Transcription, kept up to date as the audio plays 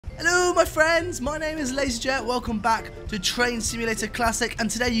Hello my friends, my name is LaZeR, welcome back to Train Simulator Classic, and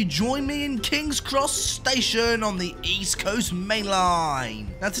today you join me in King's Cross Station on the East Coast Main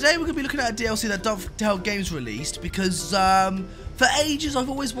Line. Now today we're going to be looking at a DLC that Dovetail Games released because for ages I've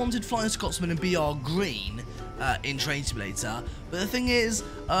always wanted Flying Scotsman and BR Green in Train Simulator, but the thing is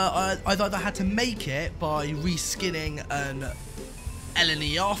I've either had to make it by reskinning an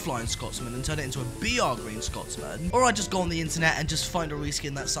LNER Flying Scotsman and turn it into a BR Green Scotsman, or I just go on the internet and just find a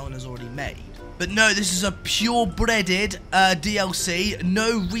reskin that someone has already made. But no, this is a pure-breaded DLC.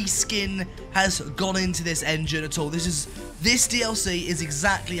 No reskin has gone into this engine at all. This DLC is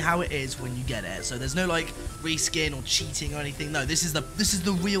exactly how it is when you get it. So there's no like reskin or cheating or anything. No, this is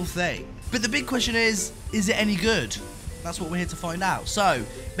the real thing. But the big question is it any good? That's what we're here to find out. So,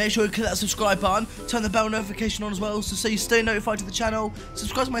 make sure you click that subscribe button, turn the bell notification on as well, so you stay notified to the channel.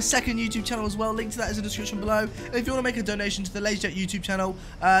 Subscribe to my second YouTube channel as well, link to that is in the description below. And if you want to make a donation to the LaZeR YouTube channel,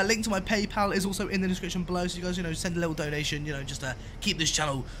 link to my PayPal is also in the description below, so you guys, send a little donation, just to keep this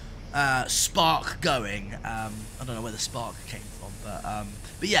channel spark going. I don't know where the spark came from,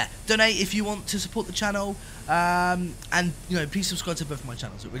 but yeah, donate if you want to support the channel, and please subscribe to both of my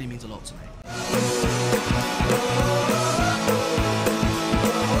channels. It really means a lot to me.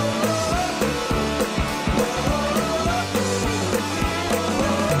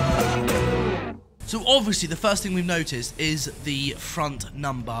 So obviously the first thing we've noticed is the front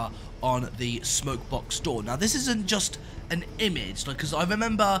number on the smoke box door. Now this isn't just an image, because I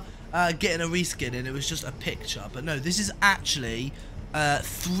remember getting a reskin and it was just a picture, but no, this is actually a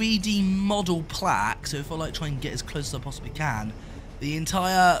 3D model plaque. So if I try and get as close as I possibly can, the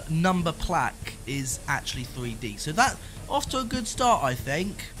entire number plaque is actually 3D. So that's off to a good start, I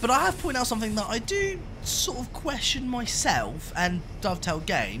think. But I have to point out something that I do sort of question myself and Dovetail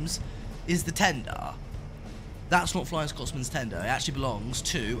Games, is the tender. That's not Flying Scotsman's tender. It actually belongs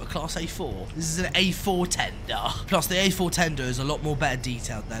to a Class A4. This is an A4 tender. Plus, the A4 tender is a lot more better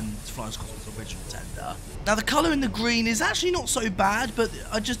detailed than Flying Scotsman's original tender. Now, the colour in the green is actually not so bad, but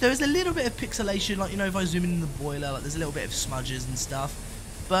there is a little bit of pixelation. If I zoom in the boiler, there's a little bit of smudges and stuff.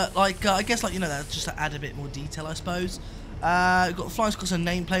 But, I guess, that's just to add a bit more detail, I suppose. We've got the Flying Scotsman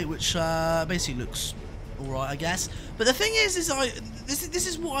nameplate, which basically looks alright, I guess. But the thing is this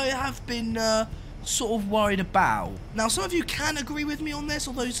is what I have been sort of worried about. Now, some of you can agree with me on this,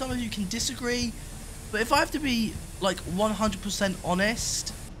 although some of you can disagree. But if I have to be 100%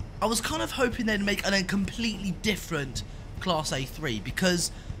 honest, I was kind of hoping they'd make a completely different Class A3,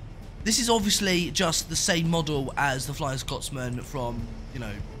 because this is obviously just the same model as the Flying Scotsman from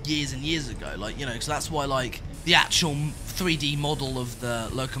years and years ago. So that's why the actual 3D model of the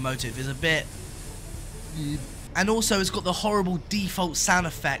locomotive is a bit. And also it's got the horrible default sound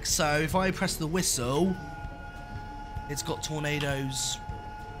effects, so if I press the whistle, it's got tornadoes.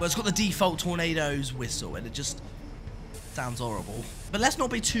 Well, it's got the default tornadoes whistle, and it just sounds horrible. But let's not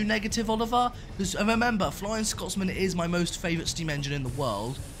be too negative, Oliver, because remember, Flying Scotsman is my most favourite steam engine in the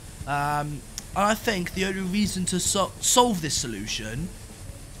world. And I think the only reason to solve this solution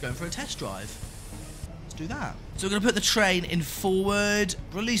is going for a test drive. Let's do that. So we're going to put the train in forward,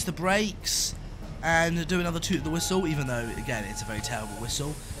 release the brakes, and do another toot of the whistle, even though, again, it's a very terrible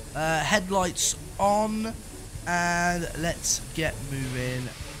whistle. Headlights on, and let's get moving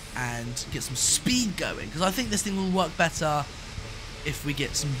and get some speed going, because I think this thing will work better if we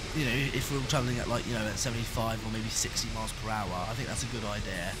get some, if we're travelling at at 75 or maybe 60 miles per hour. I think that's a good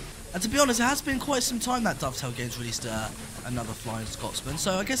idea. And to be honest, it has been quite some time that Dovetail Games released another Flying Scotsman,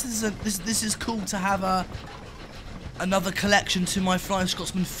 so I guess this is cool to have another collection to my Flying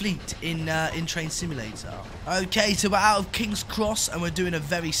Scotsman fleet in Train Simulator. Okay, so we're out of King's Cross and we're doing a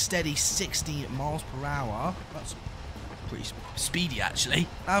very steady 60 miles per hour. That's pretty speedy, actually.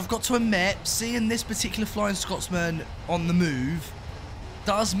 I've got to admit, seeing this particular Flying Scotsman on the move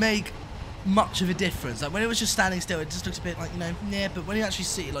does make much of a difference. When it was just standing still, it just looks a bit nah, but when you actually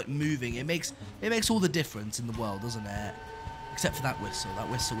see it moving, it makes all the difference in the world, doesn't it? Except for that whistle.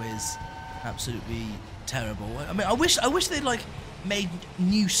 That whistle is absolutely terrible. I mean, I wish they'd made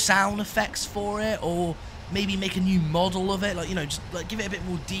new sound effects for it, or maybe make a new model of it. Just give it a bit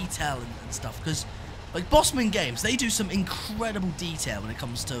more detail and stuff. Because Bossman Games, they do some incredible detail when it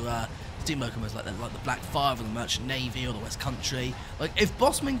comes to steam locomotives like the Blackfire or the Merchant Navy or the West Country. If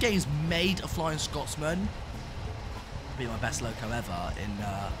Bossman Games made a Flying Scotsman, it'd be my best loco ever in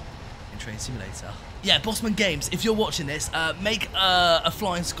Train Simulator. Yeah, Bossman Games, if you're watching this, make a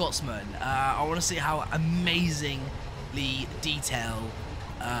Flying Scotsman. I want to see how amazingly detailed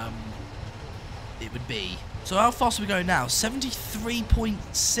it would be. So how fast are we going now? 73.6,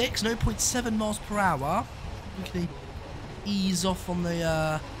 0.7 miles per hour. We can ease off on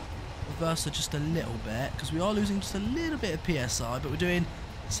the reverse her just a little bit, because we are losing just a little bit of PSI, but we're doing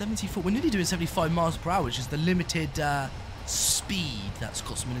 74, we're nearly doing 75 miles per hour, which is the limited speed that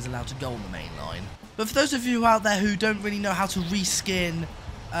Scotsman is allowed to go on the main line. But for those of you out there who don't really know how to reskin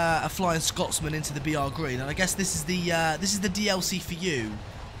a Flying Scotsman into the BR Green, and I guess this is the DLC for you,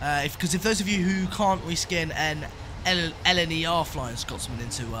 because if those of you who can't reskin an LNER Flying Scotsman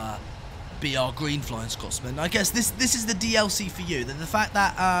into BR Green Flying Scotsman, I guess this is the DLC for you. The fact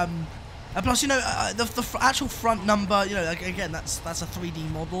that plus, you know, the actual front number, you know, again, that's a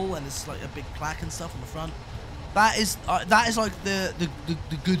 3D model, and it's like a big plaque and stuff on the front. That is like the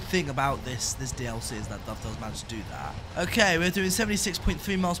good thing about this DLC, is that Dovetail's managed to do that. Okay, we're doing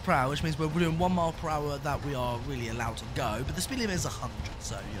 76.3 miles per hour, which means we're doing 1 mile per hour that we are really allowed to go, but the speed limit is 100,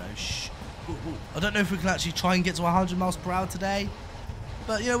 so, you know, shh. I don't know if we can actually try and get to 100 miles per hour today,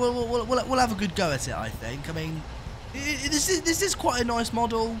 but, you know, we'll have a good go at it, I think. I mean, this is quite a nice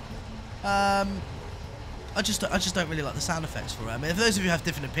model. I just don't really like the sound effects for it. I mean, if those of you have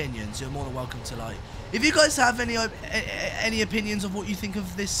different opinions, you're more than welcome to, like, if you guys have any opinions of what you think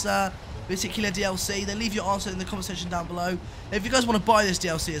of this particular DLC, then leave your answer in the comment section down below. If you guys want to buy this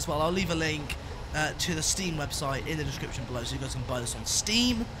DLC as well, I'll leave a link to the Steam website in the description below, so you guys can buy this on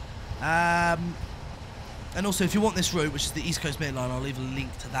Steam. And also, if you want this route, which is the East Coast Main Line, I'll leave a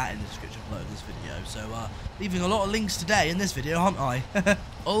link to that in the description below this video. So, leaving a lot of links today in this video, aren't I?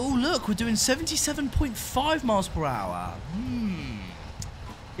 Oh, look, we're doing 77.5 miles per hour.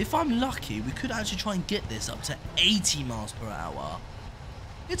 If I'm lucky, we could actually try and get this up to 80 miles per hour.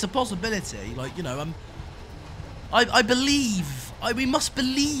 It's a possibility. Like, you know, I believe. We must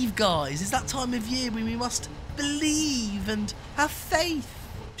believe, guys. It's that time of year when we must believe and have faith.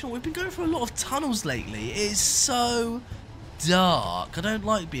 We've been going through a lot of tunnels lately. It is so dark. I don't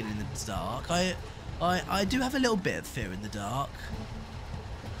like being in the dark. I do have a little bit of fear in the dark.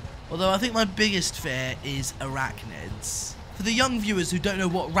 Although I think my biggest fear is arachnids. For the young viewers who don't know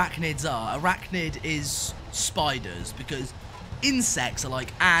what arachnids are, arachnid is spiders, because insects are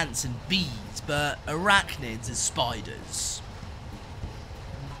like ants and bees, but arachnids is spiders.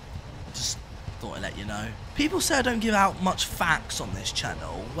 Just thought I'd let you know. People say I don't give out much facts on this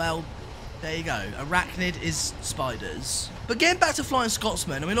channel. Well, there you go. Arachnid is spiders. But getting back to Flying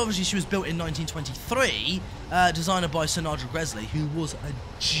Scotsman, I mean, obviously she was built in 1923, designed by Sir Nigel Gresley, who was a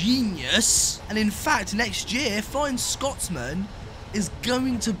genius. And in fact, next year, Flying Scotsman is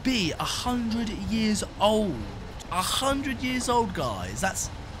going to be 100 years old. 100 years old, guys. That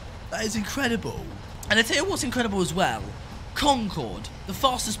is incredible. And I tell you what's incredible as well. Concorde, the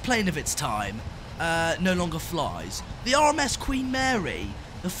fastest plane of its time, no longer flies. The RMS Queen Mary,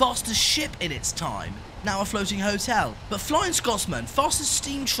 the fastest ship in its time, now a floating hotel. But Flying Scotsman, fastest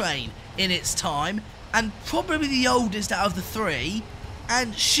steam train in its time, and probably the oldest out of the three,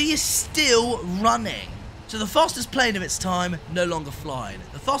 and she is still running. So the fastest plane of its time, no longer flying.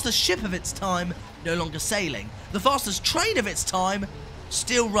 The fastest ship of its time, no longer sailing. The fastest train of its time,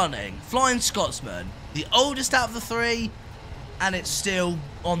 still running. Flying Scotsman, the oldest out of the three, and it's still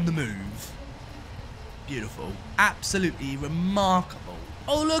on the move. Beautiful. Absolutely remarkable.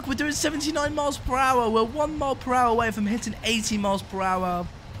 Oh look, we're doing 79 miles per hour. We're 1 mile per hour away from hitting 80 miles per hour.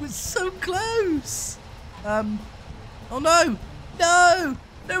 We're so close. Oh no. No.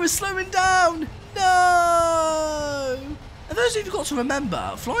 No, we're slowing down. No. And those of you who've got to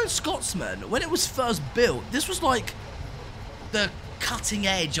remember, Flying Scotsman, when it was first built, this was like the cutting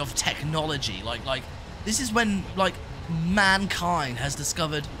edge of technology. Like this is when, like, mankind has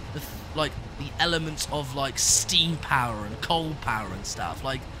discovered the elements of, like, steam power and coal power and stuff.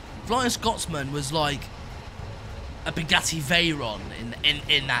 Like, Flying Scotsman was like a Bugatti Veyron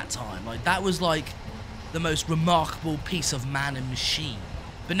in that time. Like, that was like the most remarkable piece of man and machine.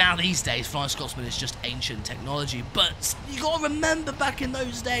 But now these days, Flying Scotsman is just ancient technology. But you gotta remember, back in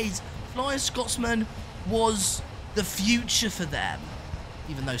those days, Flying Scotsman was the future for them.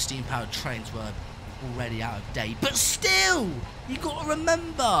 Even though steam-powered trains were already out of date. But still, you gotta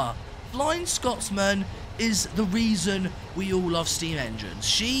remember, Flying Scotsman is the reason we all love steam engines.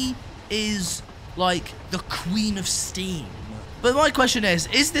 She is like the queen of steam. But my question is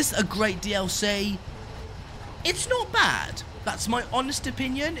this a great DLC? It's not bad. That's my honest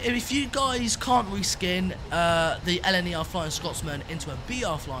opinion. If you guys can't reskin the LNER Flying Scotsman into a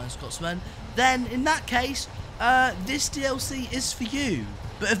BR Flying Scotsman, then in that case, this DLC is for you.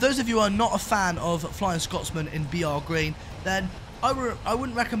 But if those of you are not a fan of Flying Scotsman in BR Green, then I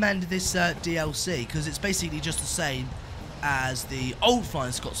wouldn't recommend this DLC, because it's basically just the same as the old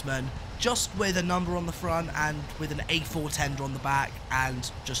Flying Scotsman, just with a number on the front and with an A4 tender on the back, and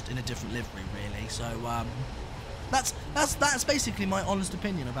just in a different livery, really. So, That's basically my honest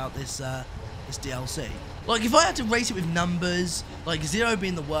opinion about this this DLC. Like, if I had to rate it with numbers, like 0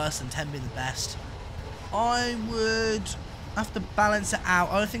 being the worst and 10 being the best, I would have to balance it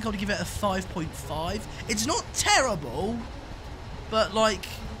out. I think I would give it a 5.5. It's not terrible, but like,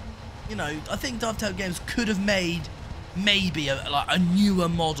 you know, I think Dovetail Games could have made maybe a newer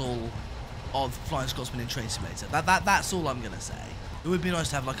model of Flying Scotsman in Train Simulator. That's all I'm gonna say. It would be nice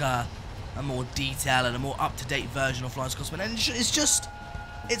to have like a more detailed and a more up-to-date version of Flying Scotsman, and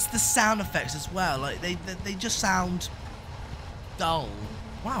it's the sound effects as well. Like they just sound dull.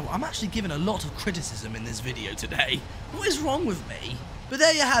 Wow, I'm actually giving a lot of criticism in this video today. What is wrong with me? But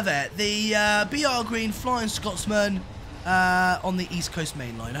there you have it, the BR Green Flying Scotsman on the East Coast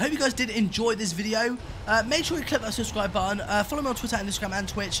main line. I hope you guys did enjoy this video. Make sure you click that subscribe button. Follow me on Twitter and Instagram and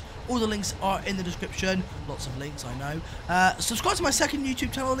Twitch. All the links are in the description. Lots of links, I know. Subscribe to my second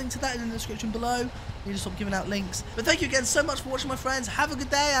YouTube channel. Link to that in the description below. Need to stop giving out links. But thank you again so much for watching, my friends. Have a good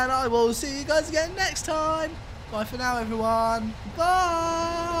day, and I will see you guys again next time. Bye for now, everyone.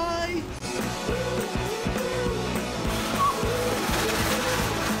 Bye.